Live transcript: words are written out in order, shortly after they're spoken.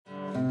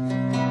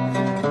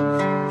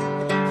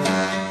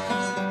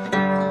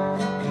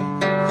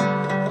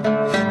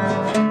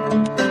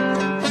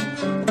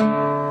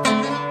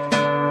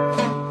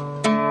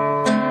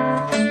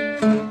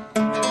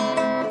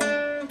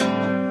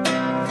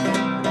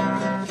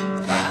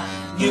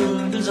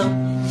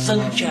dâng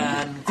dâng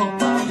tràn có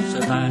bao giờ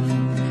tàn.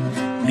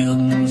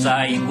 Đường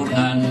dài ngút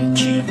ngàn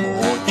chỉ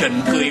một trận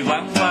cười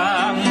vang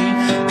vang.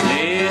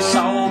 Lê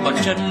sau bàn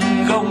chân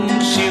gông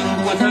xiềng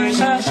của thời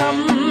xa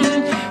xăm.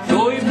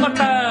 Đôi mắt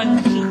ta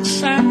rực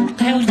sáng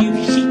theo nhịp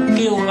sinh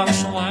kêu vang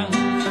xoang.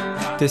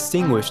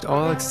 Distinguished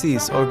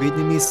Aulacese or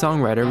Vietnamese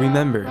songwriter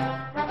remembered.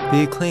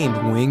 The acclaimed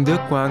Nguyễn Đức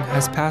Quang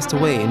has passed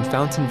away in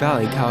Fountain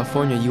Valley,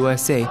 California,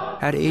 USA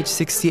at age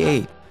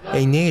 68.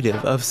 A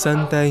native of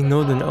Sơn Tây,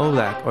 northern Âu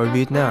Lạc or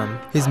Vietnam,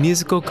 his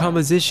musical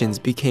compositions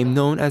became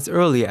known as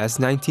early as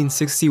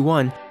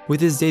 1961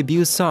 with his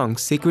debut song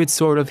Sacred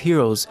Sword of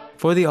Heroes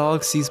for the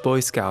Aulacese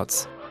Boys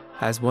Scouts.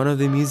 As one of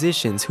the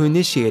musicians who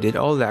initiated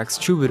Aulac's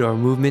Troubadour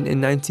movement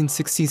in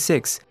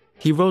 1966,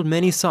 he wrote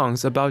many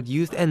songs about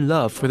youth and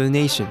love for the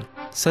nation,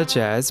 such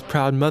as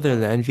Proud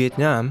Motherland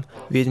Vietnam,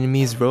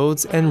 Vietnamese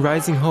Roads, and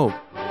Rising Hope,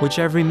 which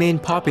have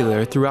remained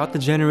popular throughout the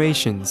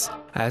generations.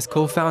 As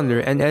co-founder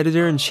and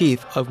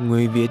editor-in-chief of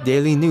Người, Việt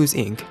Daily News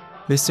Inc.,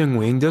 Mr.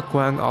 Nguyễn Ḓức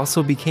Quang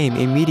also became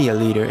a media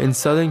leader in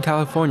Southern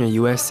California,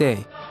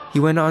 USA. He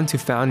went on to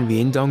found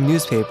Viễn Đông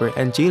newspaper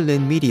and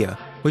Linh Media,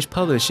 which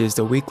publishes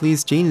the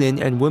weeklies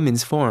Linh and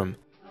Women's Forum.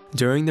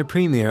 During the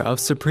premiere of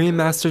Supreme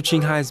Master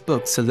Ching Hai's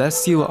book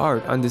Celestial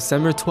Art on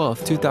December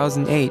 12,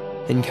 2008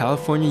 in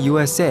California,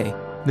 USA,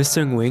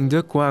 Mr. Nguyễn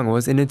Ḓức Quang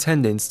was in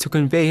attendance to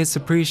convey his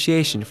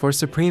appreciation for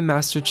Supreme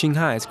Master Ching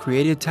Hai's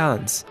creative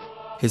talents.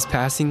 His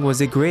passing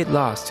was a great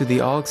loss to the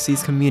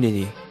Aulacese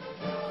community.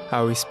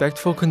 Our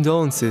respectful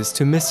condolences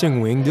to Mr.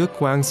 Nguyễn Ḓức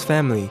Quang's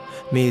family.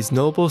 May his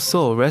noble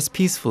soul rest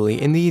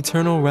peacefully in the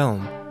eternal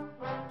realm.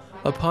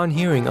 Upon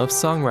hearing of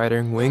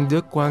songwriter Nguyễn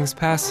Ḓức Quang's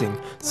passing,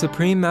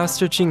 Supreme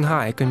Master Ching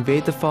Hai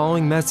conveyed the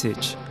following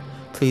message.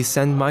 Please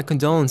send my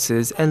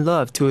condolences and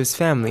love to his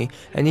family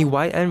and a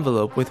white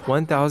envelope with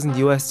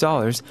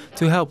 $1,000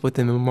 to help with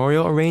the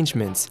memorial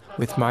arrangements,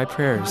 with my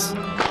prayers.